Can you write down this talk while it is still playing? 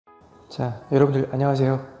자, 여러분들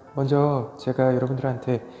안녕하세요. 먼저 제가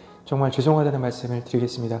여러분들한테 정말 죄송하다는 말씀을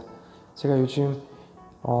드리겠습니다. 제가 요즘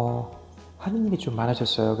하는 일이 좀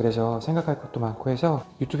많아졌어요. 그래서 생각할 것도 많고 해서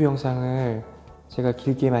유튜브 영상을 제가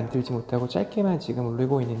길게 만들지 못하고 짧게만 지금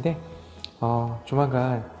올리고 있는데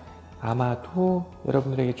조만간 아마도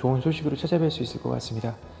여러분들에게 좋은 소식으로 찾아뵐 수 있을 것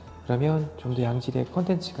같습니다. 그러면 좀 더 양질의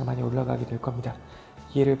컨텐츠가 많이 올라가게 될 겁니다.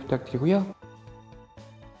 이해를 부탁드리고요.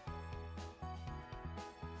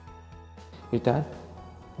 일단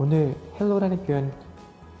오늘 헬로라는 표현,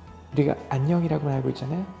 우리가 안녕이라고는 알고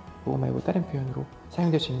있잖아요. 그거 말고 다른 표현으로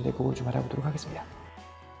사용될 수 있는데 그걸 좀 알아보도록 하겠습니다.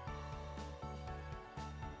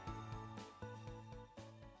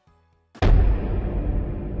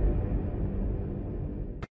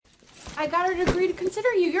 I got her to agree to consider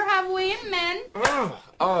you. You're halfway in, man.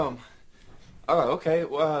 Okay.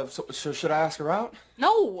 So should I ask her out?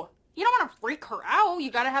 No, you don't want to freak her out.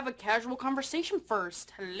 You gotta have a casual conversation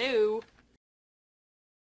first. Hello.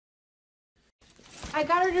 I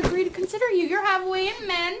got her to agree to consider you. You're halfway in,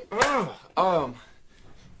 man.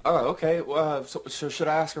 Okay. So should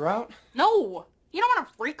I ask her out? No, you don't want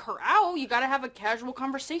to freak her out. You gotta have a casual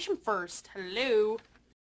conversation first. Hello.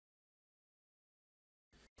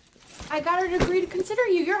 I got her to agree to consider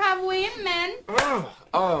you. You're halfway in, man.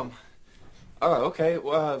 Okay.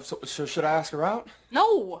 So should I ask her out?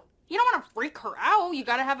 No, you don't want to freak her out. You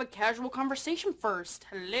gotta have a casual conversation first.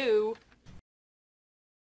 Hello.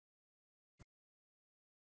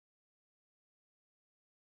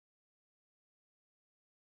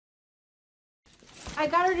 I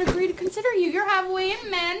got her to agree to consider you. You're halfway in,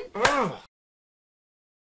 man.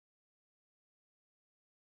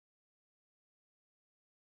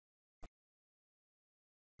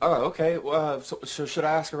 Okay. So should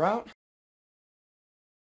I ask her out?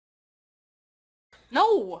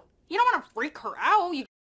 No, you don't want to freak her out. You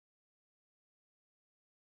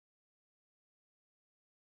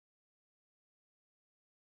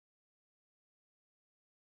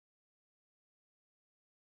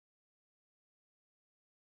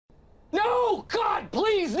No! God,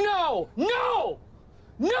 please, no! No!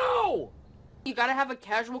 No! You gotta have a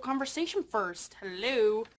casual conversation first.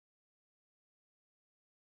 Hello.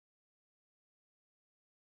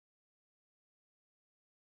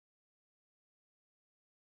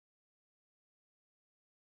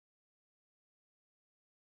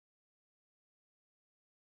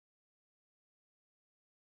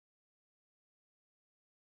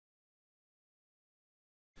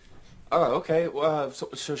 Okay.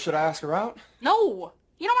 So should I ask her out? No,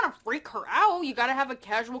 you don't want to freak her out. You gotta have a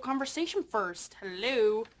casual conversation first.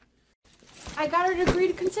 Hello. I got her to agree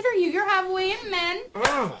to consider you. You're halfway in, man.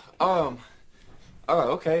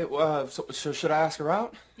 Okay. So should I ask her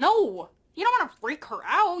out? No, you don't want to freak her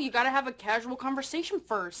out. You gotta have a casual conversation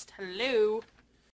first. Hello.